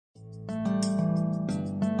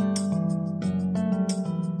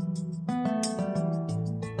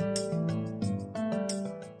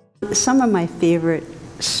Some of my favorite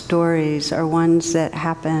stories are ones that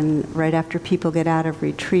happen right after people get out of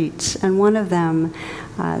retreats. And one of them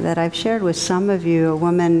that I've shared with some of you, a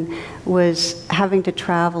woman was having to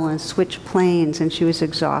travel and switch planes, and she was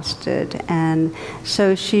exhausted. And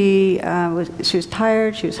so she was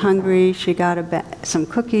tired, she was hungry, she got some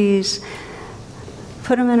cookies,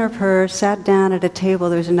 put them in her purse, sat down at a table.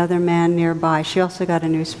 There was another man nearby. She also got a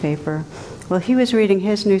newspaper. Well, he was reading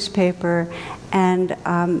his newspaper, and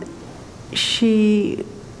she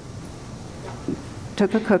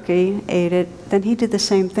took a cookie, ate it, then he did the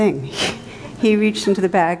same thing. He reached into the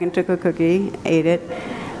bag and took a cookie, ate it,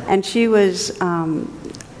 and she was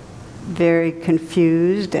very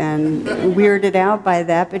confused and weirded out by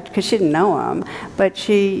that, because she didn't know him. But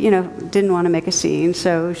she, didn't want to make a scene,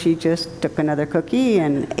 so she just took another cookie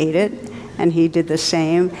and ate it, and he did the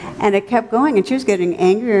same, and it kept going, and she was getting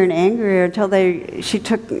angrier and angrier until she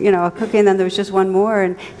took, a cookie, and then there was just one more,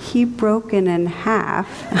 and he broke it in half.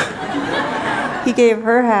 He gave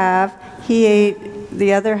her half, he ate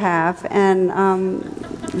the other half, and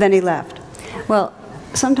then he left. Well,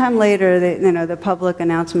 sometime later, the public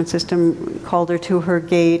announcement system called her to her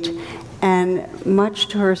gate, and much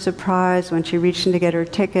to her surprise, when she reached in to get her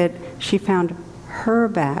ticket, she found her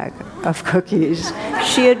bag of cookies.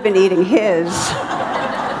 She had been eating his.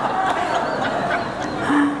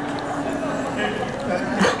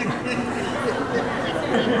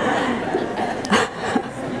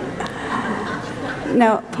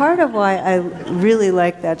 Now, part of why I really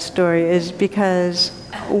like that story is because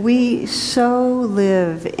we so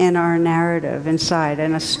live in our narrative inside,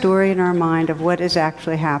 and a story in our mind of what is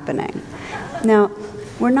actually happening. Now,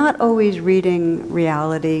 we're not always reading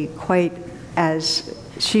reality quite as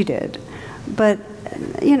she did, but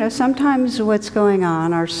sometimes what's going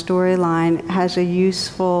on, our storyline has a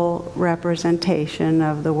useful representation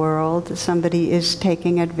of the world. Somebody is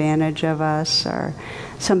taking advantage of us, or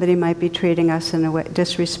somebody might be treating us in a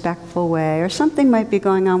disrespectful way, or something might be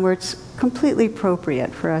going on where it's completely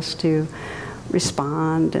appropriate for us to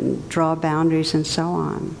respond and draw boundaries and so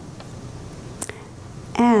on.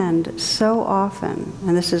 And so often,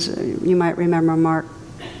 and this is, you might remember Mark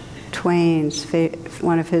Twain's,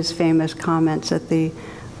 one of his famous comments, that the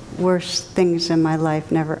worst things in my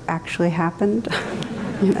life never actually happened.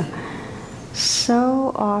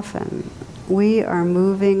 So often we are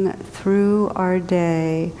moving through our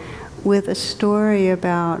day with a story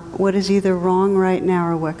about what is either wrong right now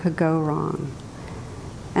or what could go wrong.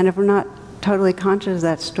 And if we're not totally conscious of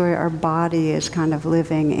that story, our body is kind of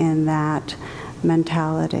living in that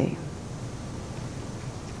mentality.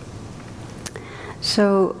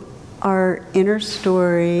 So our inner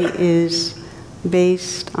story is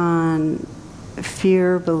based on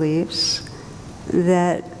fear beliefs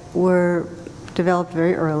that were developed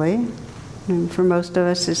very early. And for most of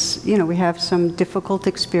us, it's, we have some difficult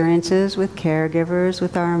experiences with caregivers,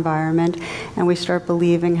 with our environment, and we start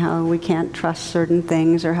believing how we can't trust certain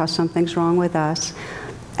things or how something's wrong with us.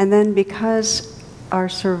 And then because our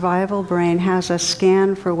survival brain has us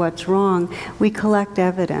scan for what's wrong, we collect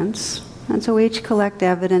evidence. And so we each collect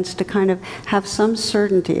evidence to kind of have some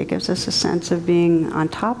certainty. It gives us a sense of being on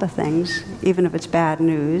top of things, even if it's bad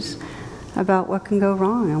news, about what can go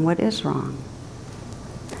wrong and what is wrong.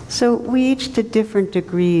 So we each, to different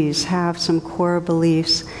degrees, have some core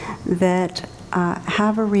beliefs that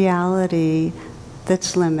have a reality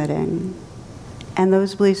that's limiting. And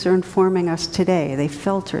those beliefs are informing us today. They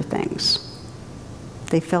filter things.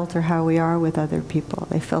 They filter how we are with other people.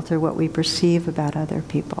 They filter what we perceive about other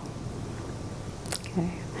people.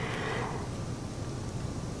 Okay.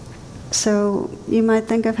 So you might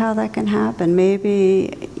think of how that can happen.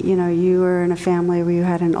 Maybe, you were in a family where you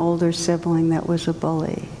had an older sibling that was a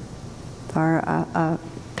bully, or a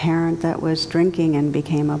parent that was drinking and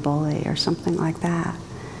became a bully, or something like that.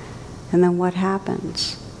 And then what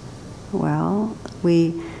happens? Well,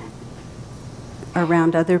 we are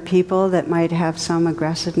around other people that might have some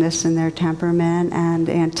aggressiveness in their temperament and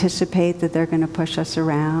anticipate that they're going to push us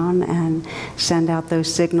around and send out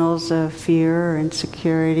those signals of fear or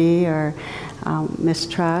insecurity or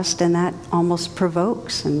mistrust, and that almost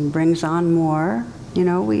provokes and brings on more.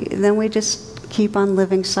 Then we just keep on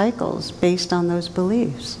living cycles based on those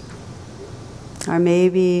beliefs. Or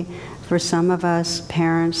maybe for some of us,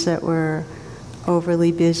 parents that were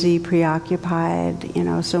overly busy, preoccupied,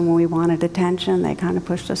 so when we wanted attention, they kind of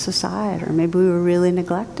pushed us aside. Or maybe we were really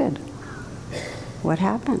neglected. What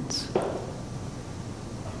happens?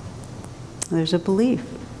 There's a belief.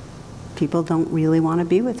 People don't really want to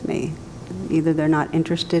be with me. Either they're not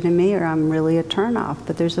interested in me or I'm really a turnoff,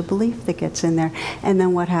 but there's a belief that gets in there. And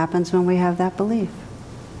then what happens when we have that belief?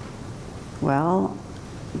 Well,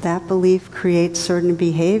 that belief creates certain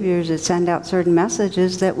behaviors that send out certain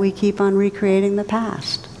messages that we keep on recreating the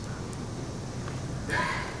past.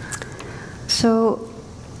 So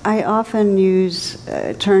I often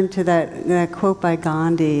turn to that quote by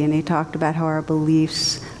Gandhi, and he talked about how our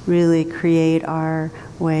beliefs really create our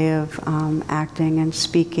way of acting and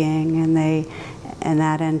speaking, and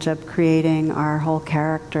that ends up creating our whole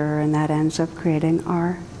character, and that ends up creating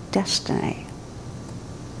our destiny.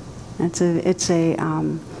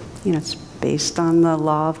 It's based on the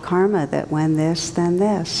law of karma, that when this, then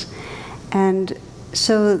this. And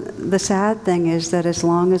so the sad thing is that as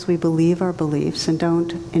long as we believe our beliefs and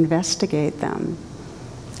don't investigate them,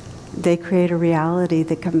 they create a reality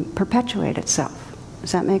that can perpetuate itself.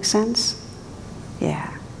 Does that make sense?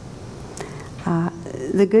 Yeah.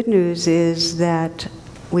 The good news is that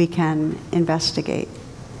we can investigate.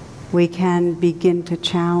 We can begin to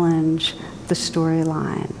challenge the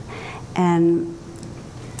storyline. And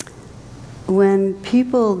when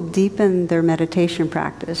people deepen their meditation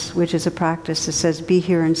practice, which is a practice that says, be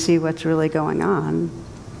here and see what's really going on,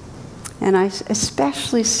 and I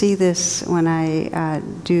especially see this when I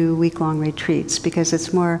do week-long retreats, because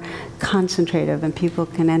it's more concentrative and people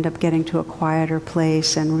can end up getting to a quieter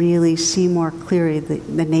place and really see more clearly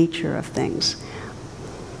the nature of things.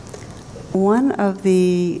 One of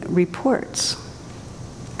the reports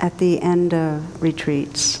at the end of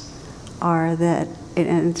retreats are that,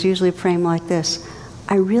 and it's usually framed like this: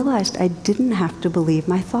 I realized I didn't have to believe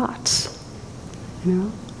my thoughts. You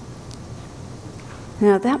know?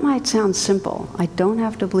 Now that might sound simple. I don't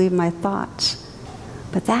have to believe my thoughts.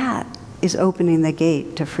 But that is opening the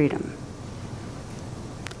gate to freedom.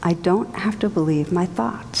 I don't have to believe my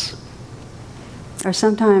thoughts. Or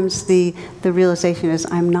sometimes the realization is,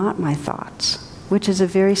 I'm not my thoughts, which is a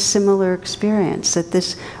very similar experience, that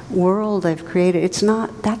this world I've created,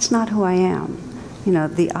 that's not who I am. You know,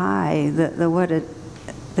 the I,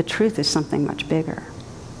 the truth is something much bigger.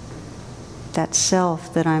 That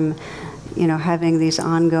self that I'm, having these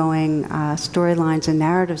ongoing storylines and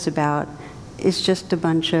narratives about is just a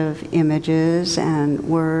bunch of images and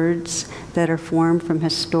words that are formed from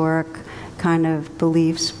historic kind of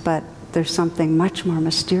beliefs, but there's something much more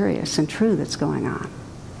mysterious and true that's going on.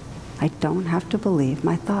 I don't have to believe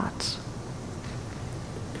my thoughts.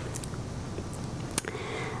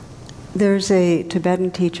 There's a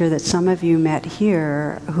Tibetan teacher that some of you met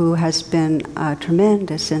here who has been a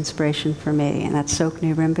tremendous inspiration for me, and that's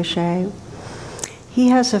Tsoknyi Rinpoche. He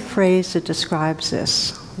has a phrase that describes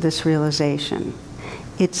this realization.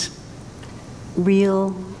 It's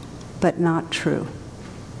real but not true.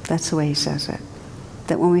 That's the way he says it.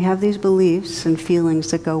 That when we have these beliefs and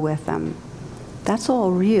feelings that go with them, that's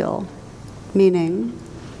all real, meaning,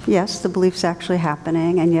 yes, the belief's actually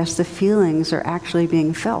happening, and yes, the feelings are actually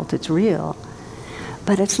being felt. It's real.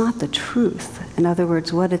 But it's not the truth. In other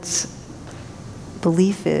words, what its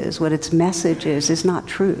belief is, what its message is not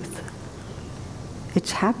truth.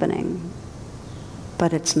 It's happening,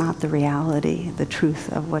 but it's not the reality, the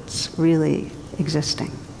truth of what's really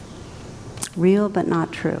existing. Real but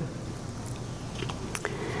not true.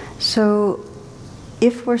 So,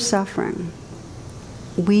 if we're suffering,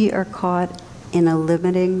 we are caught in a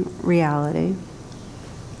limiting reality,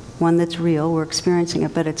 one that's real, we're experiencing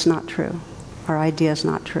it, but it's not true. Our idea is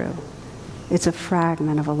not true. It's a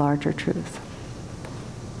fragment of a larger truth.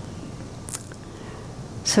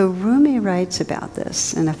 So Rumi writes about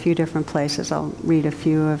this in a few different places. I'll read a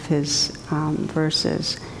few of his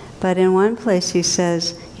verses. But in one place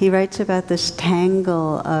he writes about this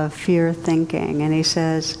tangle of fear thinking, and he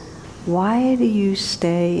says, why do you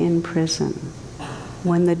stay in prison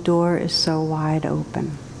when the door is so wide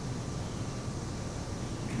open?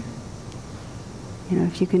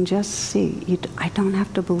 If you can just see, I don't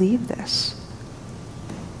have to believe this.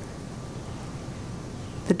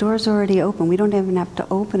 The door's already open. We don't even have to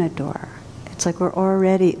open a door. It's like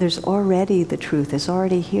there's already the truth. It's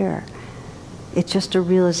already here. It's just a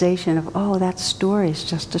realization of, oh, that story is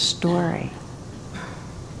just a story.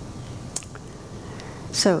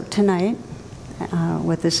 So tonight,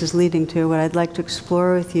 what this is leading to, what I'd like to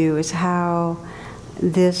explore with you is how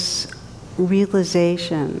this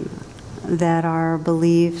realization that our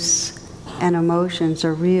beliefs and emotions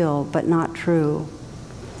are real but not true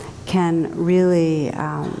can really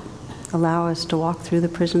allow us to walk through the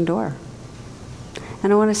prison door.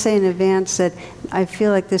 And I want to say in advance that I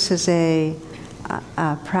feel like this is a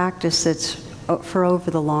practice that's for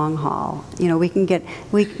over the long haul.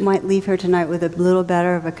 We might leave here tonight with a little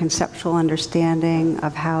better of a conceptual understanding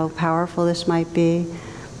of how powerful this might be,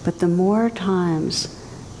 but the more times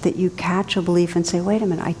that you catch a belief and say, wait a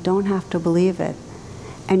minute, I don't have to believe it,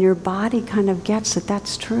 and your body kind of gets that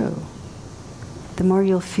that's true, the more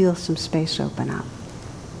you'll feel some space open up.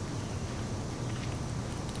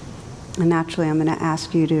 And naturally, I'm going to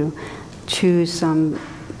ask you to choose some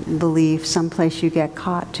belief, some place you get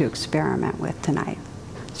caught to experiment with tonight.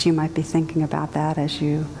 So you might be thinking about that as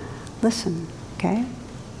you listen, okay?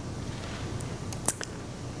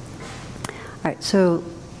 All right, so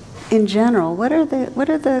in general, what are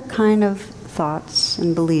the kind of thoughts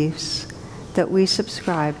and beliefs that we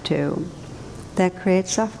subscribe to that create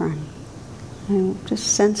suffering? And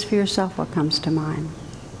just sense for yourself what comes to mind.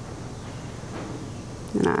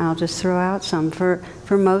 And I'll just throw out some. For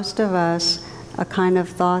most of us, a kind of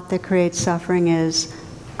thought that creates suffering is,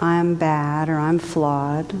 I'm bad or I'm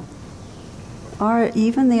flawed. Or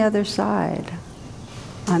even the other side,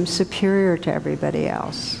 I'm superior to everybody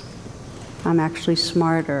else. I'm actually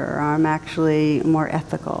smarter, or I'm actually more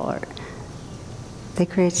ethical. Or they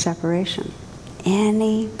create separation.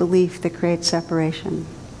 Any belief that creates separation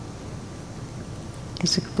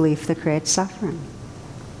is a belief that creates suffering.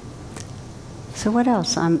 So what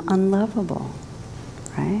else? I'm unlovable,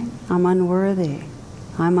 right? I'm unworthy.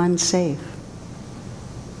 I'm unsafe.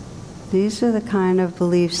 These are the kind of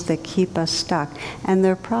beliefs that keep us stuck. And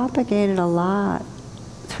they're propagated a lot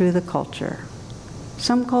through the culture.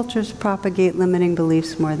 Some cultures propagate limiting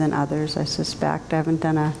beliefs more than others, I suspect. I haven't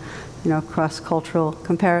done a cross-cultural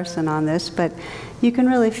comparison on this, but you can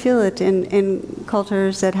really feel it in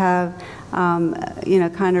cultures that have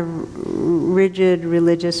kind of rigid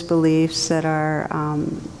religious beliefs that are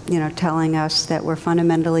telling us that we're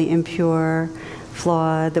fundamentally impure,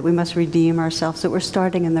 flawed, that we must redeem ourselves, that we're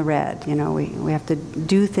starting in the red. We have to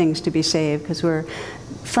do things to be saved because we're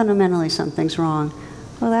fundamentally something's wrong.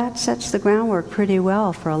 Well, that sets the groundwork pretty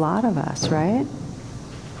well for a lot of us, right?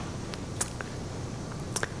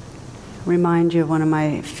 Remind you of one of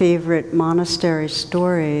my favorite monastery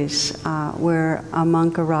stories where a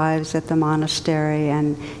monk arrives at the monastery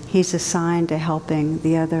and he's assigned to helping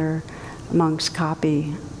the other monks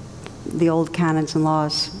copy the old canons and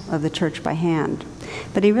laws of the church by hand.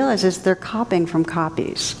 But he realizes they're copying from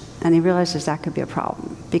copies, and he realizes that could be a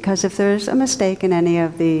problem. Because if there's a mistake in any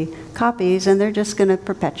of the copies, then they're just going to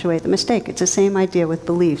perpetuate the mistake. It's the same idea with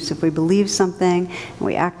beliefs. If we believe something and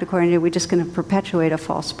we act according to it, we're just going to perpetuate a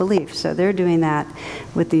false belief. So they're doing that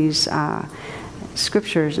with these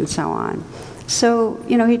scriptures and so on. So,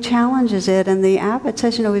 he challenges it, and the abbot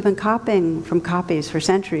says, we've been copying from copies for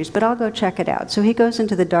centuries, but I'll go check it out. So he goes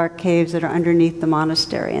into the dark caves that are underneath the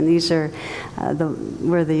monastery, and these are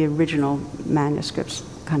where the original manuscripts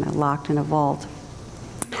kind of locked in a vault.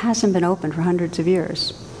 Hasn't been opened for hundreds of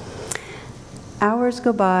years. Hours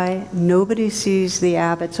go by, nobody sees the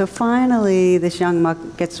abbot, so finally this young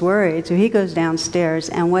monk gets worried, so he goes downstairs,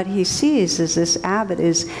 and what he sees is this abbot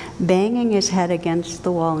is banging his head against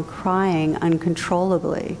the wall and crying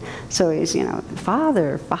uncontrollably. So he's,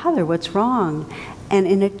 Father, what's wrong? And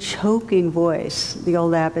in a choking voice, the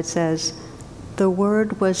old abbot says, the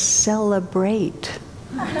word was celebrate.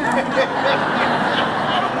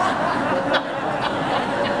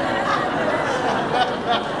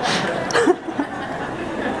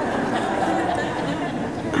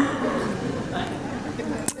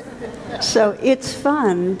 So it's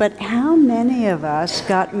fun, but how many of us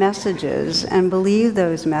got messages and believe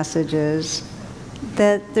those messages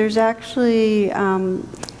that there's actually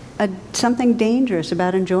something dangerous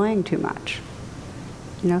about enjoying too much?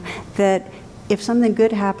 That if something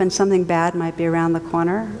good happens, something bad might be around the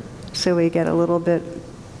corner, so we get a little bit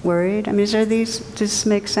worried. Does this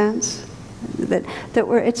make sense? That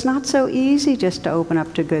it's not so easy just to open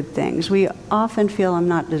up to good things. We often feel I'm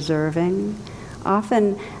not deserving.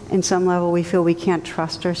 Often, in some level, we feel we can't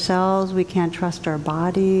trust ourselves, we can't trust our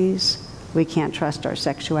bodies, we can't trust our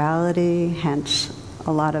sexuality, hence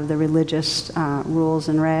a lot of the religious rules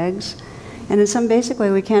and regs. And in some basic way,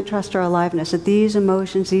 we can't trust our aliveness, that these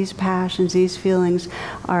emotions, these passions, these feelings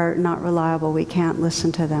are not reliable. We can't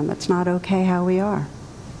listen to them. It's not okay how we are.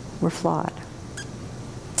 We're flawed.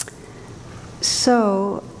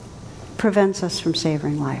 So, prevents us from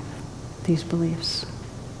savoring life, these beliefs.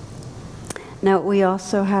 Now, we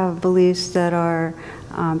also have beliefs that are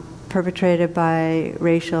perpetrated by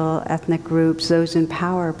racial, ethnic groups, those in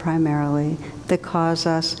power primarily, that cause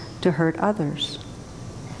us to hurt others.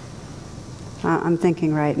 I'm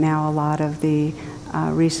thinking right now a lot of the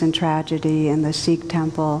recent tragedy in the Sikh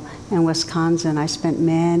temple in Wisconsin. I spent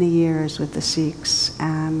many years with the Sikhs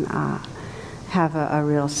and have a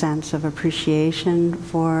real sense of appreciation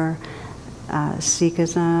for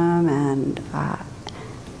Sikhism,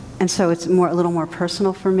 and so it's a little more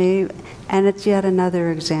personal for me, and it's yet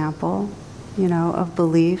another example, of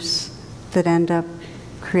beliefs that end up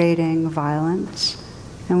creating violence.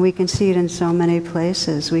 And we can see it in so many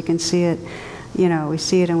places. We can see it, you know, we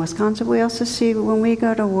see it in Wisconsin. We also see when we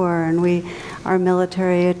go to war and our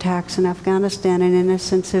military attacks in Afghanistan and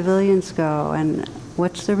innocent civilians go. And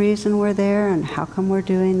what's the reason we're there and how come we're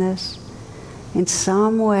doing this? In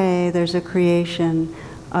some way, there's a creation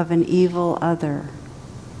of an evil other,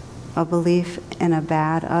 a belief in a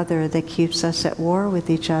bad other that keeps us at war with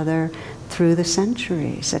each other through the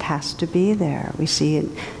centuries. It has to be there. We see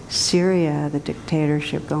in Syria, the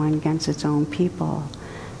dictatorship going against its own people.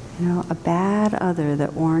 You know, a bad other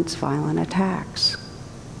that warrants violent attacks.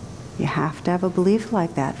 You have to have a belief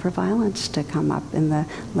like that for violence to come up in the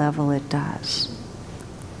level it does.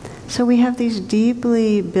 So we have these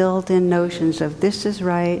deeply built-in notions of this is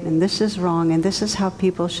right and this is wrong and this is how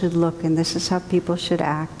people should look and this is how people should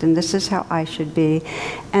act and this is how I should be.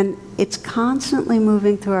 And it's constantly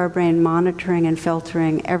moving through our brain, monitoring and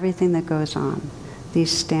filtering everything that goes on, these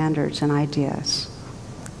standards and ideas.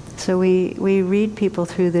 So we read people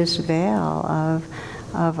through this veil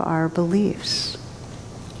of our beliefs.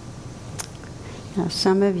 Now,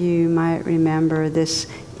 some of you might remember this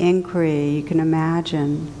inquiry. You can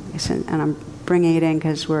imagine, and I'm bringing it in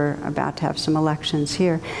because we're about to have some elections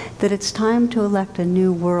here, that it's time to elect a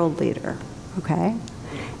new world leader, okay?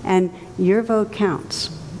 And your vote counts.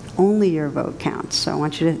 Only your vote counts. So I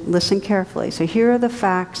want you to listen carefully. So here are the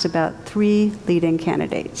facts about 3 leading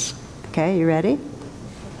candidates. Okay, you ready?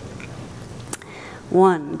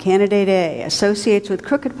 1, candidate A associates with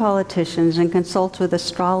crooked politicians and consults with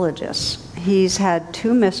astrologists. He's had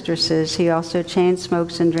 2 mistresses. He also chain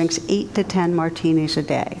smokes and drinks 8 to 10 martinis a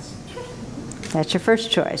day. That's your first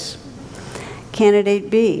choice. Candidate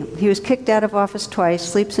B, he was kicked out of office twice,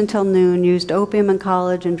 sleeps until noon, used opium in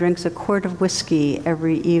college, and drinks a quart of whiskey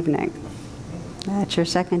every evening. That's your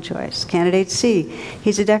second choice. Candidate C,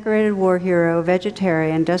 he's a decorated war hero,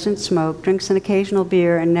 vegetarian, doesn't smoke, drinks an occasional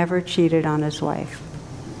beer, and never cheated on his wife.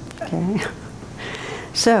 Okay?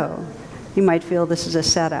 So, you might feel this is a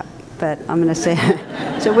setup, but I'm going to say,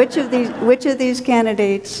 so which of these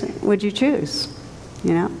candidates would you choose?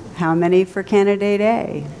 You know, how many for candidate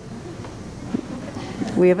A?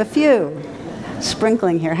 We have a few.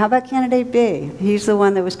 Sprinkling here. How about candidate B? He's the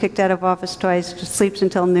one that was kicked out of office twice, just sleeps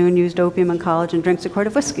until noon, used opium in college, and drinks a quart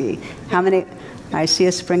of whiskey. How many? I see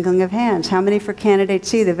a sprinkling of hands. How many for candidate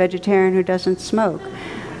C, the vegetarian who doesn't smoke?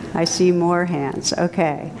 I see more hands.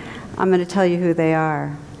 Okay. I'm going to tell you who they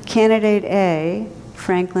are. Candidate A,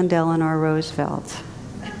 Franklin Delano Roosevelt.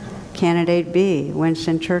 Candidate B,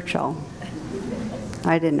 Winston Churchill.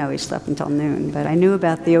 I didn't know he slept until noon, but I knew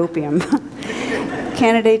about the opium.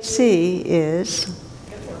 Candidate C is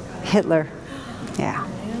Hitler. Yeah.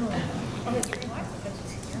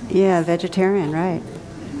 Yeah, vegetarian, right.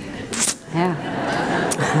 Yeah.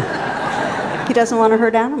 He doesn't want to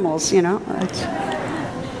hurt animals, you know.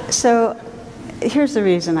 So here's the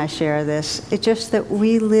reason I share this. It's just that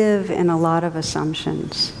we live in a lot of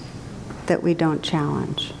assumptions that we don't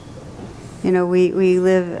challenge. You know, we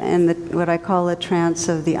live in what I call a trance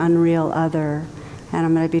of the unreal other. And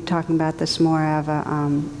I'm going to be talking about this more. I have a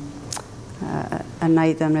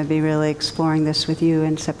night that I'm going to be really exploring this with you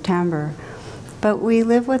in September. But we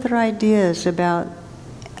live with our ideas about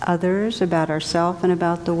others, about ourselves, and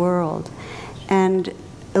about the world. And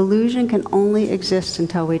illusion can only exist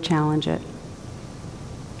until we challenge it.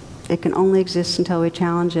 It can only exist until we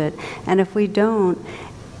challenge it. And if we don't,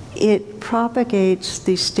 it propagates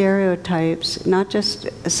these stereotypes, not just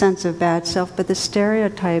a sense of bad self, but the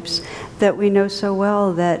stereotypes that we know so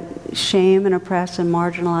well that shame and oppress and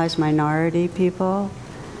marginalize minority people,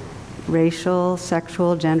 racial,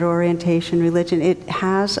 sexual, gender orientation, religion. It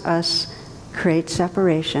has us create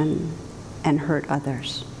separation and hurt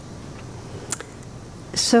others.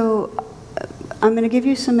 So I'm going to give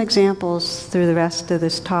you some examples through the rest of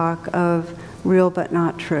this talk of real but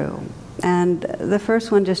not true. And the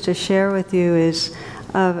first one, just to share with you, is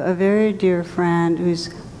of a very dear friend who's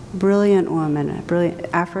a brilliant woman, a brilliant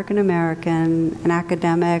African-American, an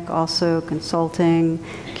academic, also consulting,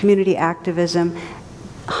 community activism,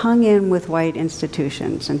 hung in with white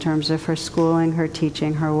institutions in terms of her schooling, her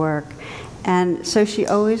teaching, her work. And so she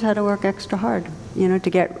always had to work extra hard, you know, to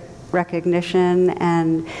get recognition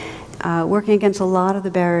and working against a lot of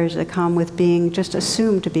the barriers that come with being just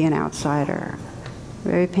assumed to be an outsider.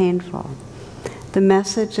 Very painful. The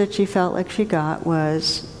message that she felt like she got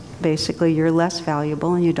was basically, you're less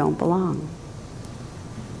valuable and you don't belong.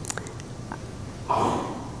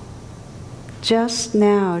 Just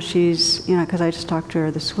now she's, you know, because I just talked to her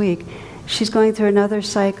this week, she's going through another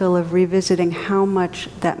cycle of revisiting how much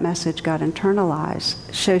that message got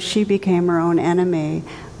internalized. So she became her own enemy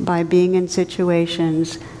by being in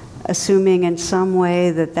situations, assuming in some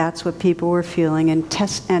way that that's what people were feeling, and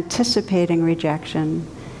anticipating rejection,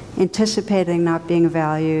 anticipating not being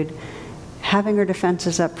valued, having her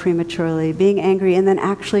defenses up prematurely, being angry, and then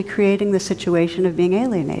actually creating the situation of being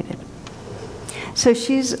alienated. So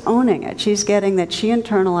she's owning it. She's getting that she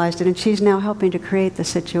internalized it, and she's now helping to create the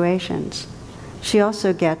situations. She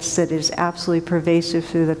also gets that it is absolutely pervasive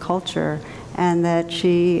through the culture, and that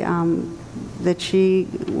she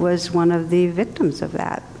was one of the victims of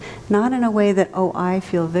that. Not in a way that, oh, I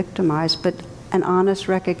feel victimized, but an honest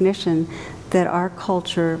recognition that our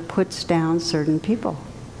culture puts down certain people.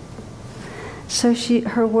 So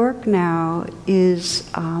her work now is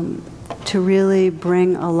to really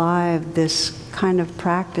bring alive this kind of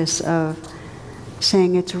practice of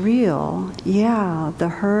saying it's real. Yeah, the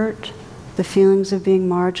hurt, the feelings of being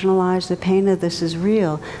marginalized, the pain of this is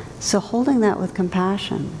real. So holding that with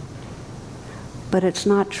compassion. But it's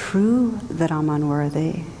not true that I'm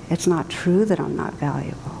unworthy. It's not true that I'm not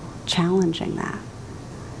valuable. Challenging that.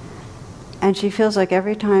 And she feels like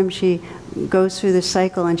every time she goes through this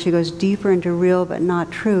cycle and she goes deeper into real but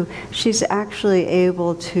not true, she's actually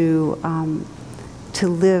able to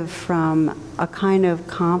live from a kind of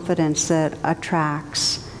confidence that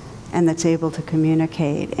attracts and that's able to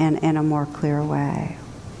communicate in a more clear way.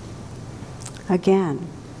 Again,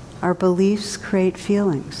 our beliefs create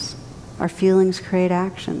feelings. Our feelings create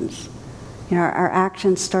actions. You know, our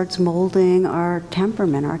actions starts molding our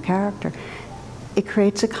temperament, our character. It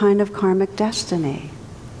creates a kind of karmic destiny.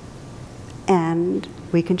 And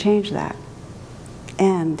we can change that.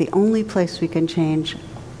 And the only place we can change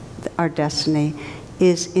our destiny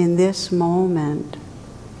is in this moment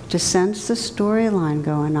to sense the storyline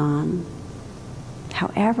going on,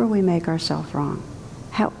 however we make ourselves wrong,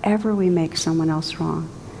 however we make someone else wrong,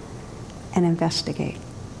 and investigate.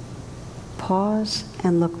 Pause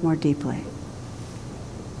and look more deeply.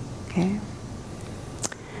 Okay?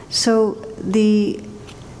 So the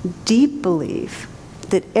deep belief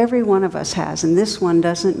that every one of us has, and this one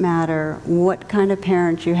doesn't matter what kind of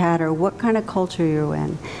parent you had or what kind of culture you're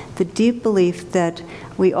in, the deep belief that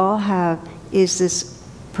we all have is this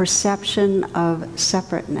perception of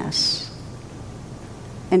separateness.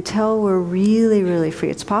 Until we're really, really free.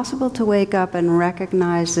 It's possible to wake up and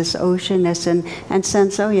recognize this oceanness and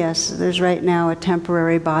sense, oh yes, there's right now a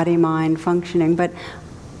temporary body-mind functioning, but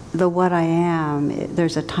the what I am,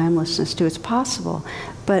 there's a timelessness to it. It's possible.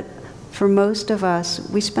 But for most of us,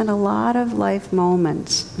 we spend a lot of life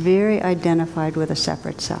moments very identified with a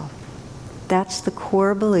separate self. That's the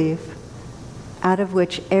core belief out of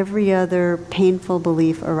which every other painful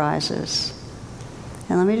belief arises.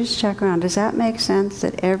 And let me just check around. Does that make sense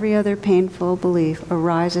that every other painful belief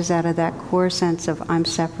arises out of that core sense of I'm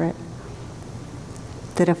separate?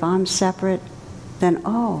 That if I'm separate, then,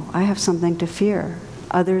 oh, I have something to fear.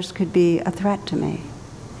 Others could be a threat to me.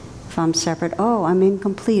 If I'm separate, oh, I'm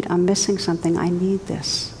incomplete. I'm missing something. I need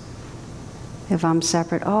this. If I'm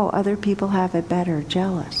separate, oh, other people have it better.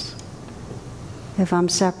 Jealous. If I'm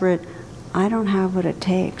separate, I don't have what it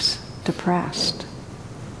takes. Depressed.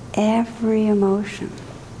 Every emotion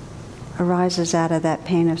arises out of that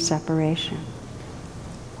pain of separation.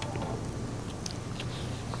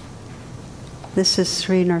 This is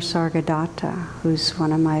Sri Nisargadatta, who's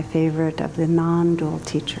one of my favorite of the non-dual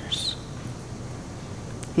teachers.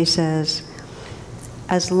 He says,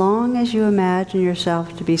 as long as you imagine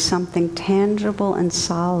yourself to be something tangible and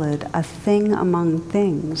solid, a thing among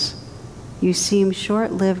things, you seem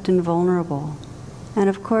short-lived and vulnerable. And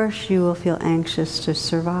of course you will feel anxious to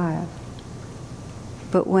survive.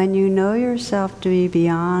 But when you know yourself to be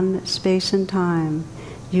beyond space and time,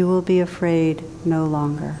 you will be afraid no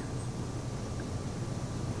longer.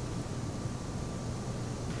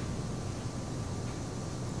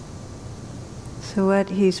 So what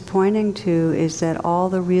he's pointing to is that all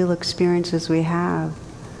the real experiences we have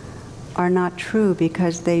are not true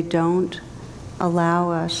because they don't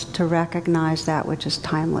allow us to recognize that which is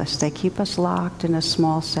timeless. They keep us locked in a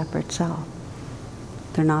small, separate self.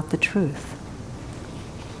 They're not the truth.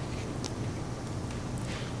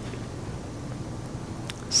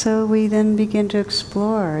 So we then begin to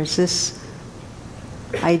explore, is this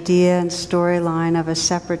idea and storyline of a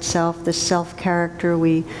separate self, the self-character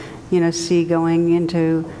we see going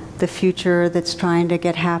into the future that's trying to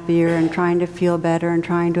get happier and trying to feel better and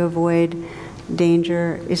trying to avoid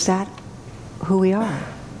danger, is that who we are?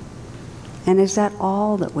 And is that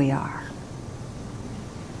all that we are?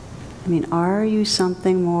 I mean, are you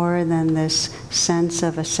something more than this sense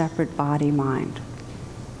of a separate body-mind?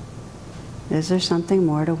 Is there something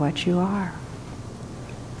more to what you are?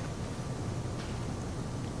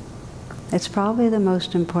 It's probably the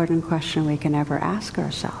most important question we can ever ask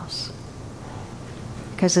ourselves.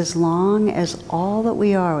 Because as long as all that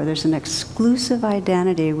we are, there's an exclusive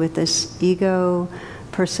identity with this ego,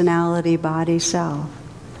 personality, body, self,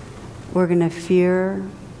 we're going to fear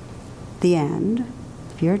the end,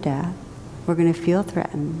 fear death. We're going to feel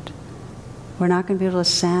threatened. We're not going to be able to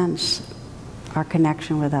sense our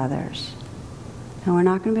connection with others. And we're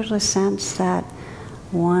not going to be able to sense that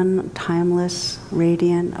one timeless,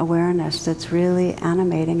 radiant awareness that's really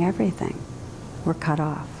animating everything. We're cut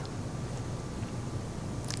off.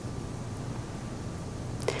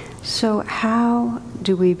 So how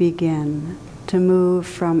do we begin to move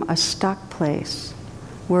from a stuck place?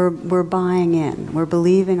 We're buying in. We're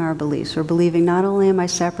believing our beliefs. We're believing not only am I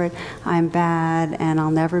separate, I'm bad, and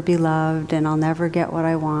I'll never be loved, and I'll never get what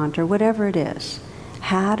I want, or whatever it is.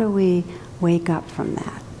 How do we wake up from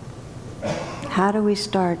that? How do we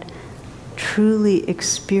start truly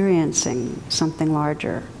experiencing something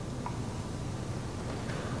larger?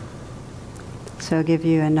 So I'll give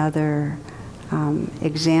you another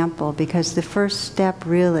example, because the first step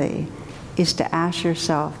really is to ask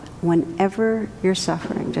yourself, whenever you're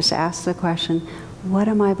suffering, just ask the question, what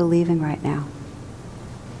am I believing right now?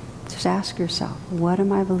 Just ask yourself, what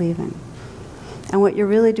am I believing? And what you're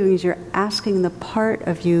really doing is you're asking the part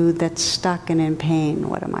of you that's stuck and in pain,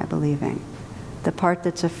 what am I believing? The part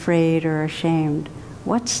that's afraid or ashamed,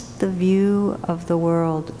 what's the view of the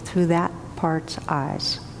world through that part's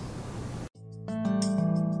eyes?